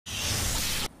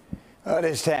It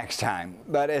is tax time,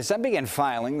 but as some begin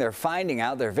filing, they're finding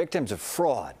out they're victims of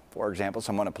fraud. For example,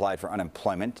 someone applied for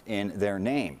unemployment in their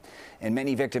name. And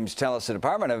many victims tell us the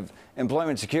Department of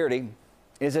Employment Security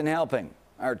isn't helping.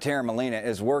 Our Tara Molina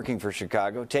is working for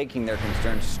Chicago, taking their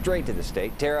concerns straight to the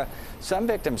state. Tara, some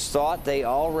victims thought they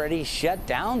already shut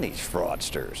down these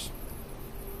fraudsters.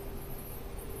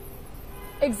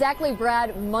 Exactly,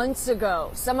 Brad. Months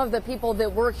ago, some of the people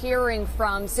that we're hearing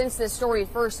from since this story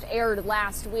first aired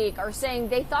last week are saying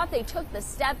they thought they took the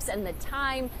steps and the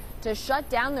time to shut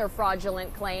down their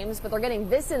fraudulent claims, but they're getting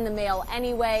this in the mail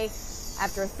anyway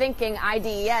after thinking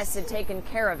IDES had taken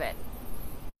care of it.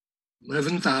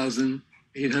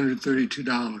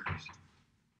 $11,832.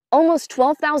 Almost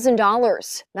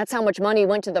 $12,000. That's how much money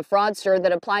went to the fraudster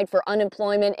that applied for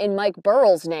unemployment in Mike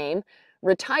Burrell's name.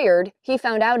 Retired, he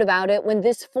found out about it when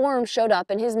this form showed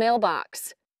up in his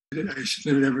mailbox. I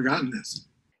should have never gotten this.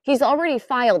 He's already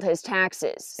filed his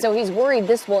taxes, so he's worried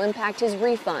this will impact his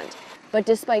refund. But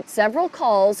despite several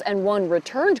calls and one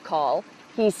returned call,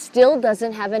 he still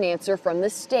doesn't have an answer from the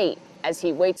state as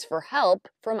he waits for help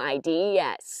from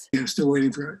IDES. I'm still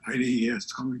waiting for IDES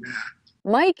to call me back.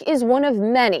 Mike is one of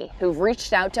many who've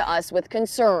reached out to us with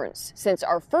concerns since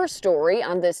our first story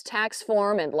on this tax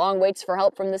form and long waits for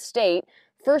help from the state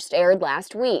first aired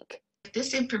last week. If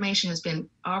this information has been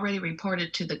already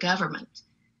reported to the government,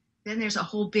 then there's a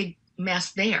whole big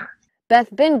mess there. Beth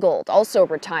Bingold, also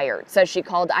retired, says she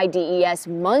called IDES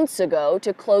months ago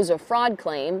to close a fraud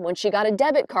claim when she got a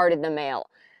debit card in the mail.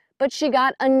 But she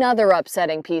got another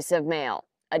upsetting piece of mail.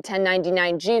 A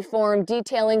 1099-G form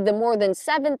detailing the more than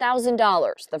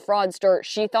 $7,000 the fraudster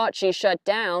she thought she shut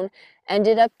down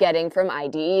ended up getting from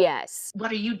IDES.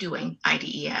 What are you doing,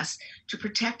 IDES, to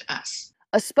protect us?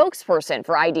 A spokesperson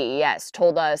for IDES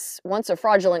told us once a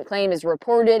fraudulent claim is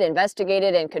reported,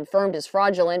 investigated, and confirmed as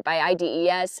fraudulent by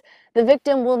IDES, the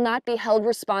victim will not be held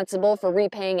responsible for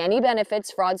repaying any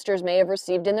benefits fraudsters may have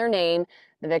received in their name.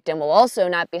 The victim will also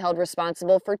not be held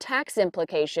responsible for tax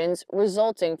implications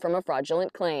resulting from a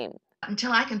fraudulent claim.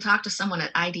 Until I can talk to someone at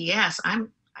IDES,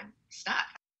 I'm stuck.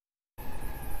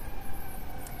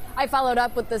 I followed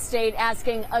up with the state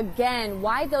asking again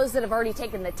why those that have already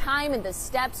taken the time and the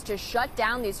steps to shut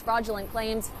down these fraudulent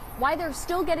claims, why they're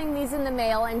still getting these in the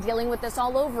mail and dealing with this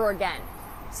all over again.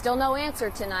 Still no answer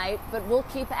tonight, but we'll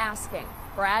keep asking.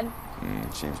 Brad?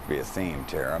 Seems to be a theme,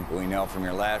 Tara. We know from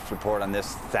your last report on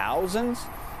this, thousands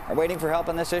are waiting for help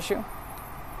on this issue?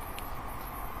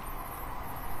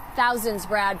 Thousands,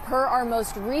 Brad, per our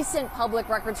most recent public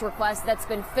records request that's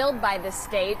been filled by the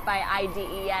state, by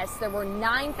IDES. There were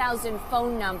 9,000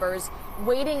 phone numbers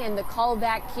waiting in the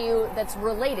callback queue that's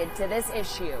related to this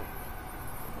issue.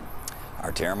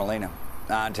 Our Tara Molina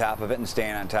on top of it and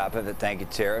staying on top of it. Thank you,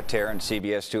 Tara. Tara and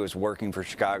CBS 2 is working for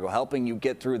Chicago, helping you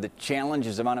get through the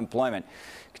challenges of unemployment.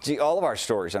 You can see all of our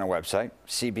stories on our website,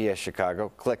 CBS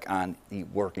Chicago. Click on the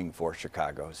Working for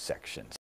Chicago section.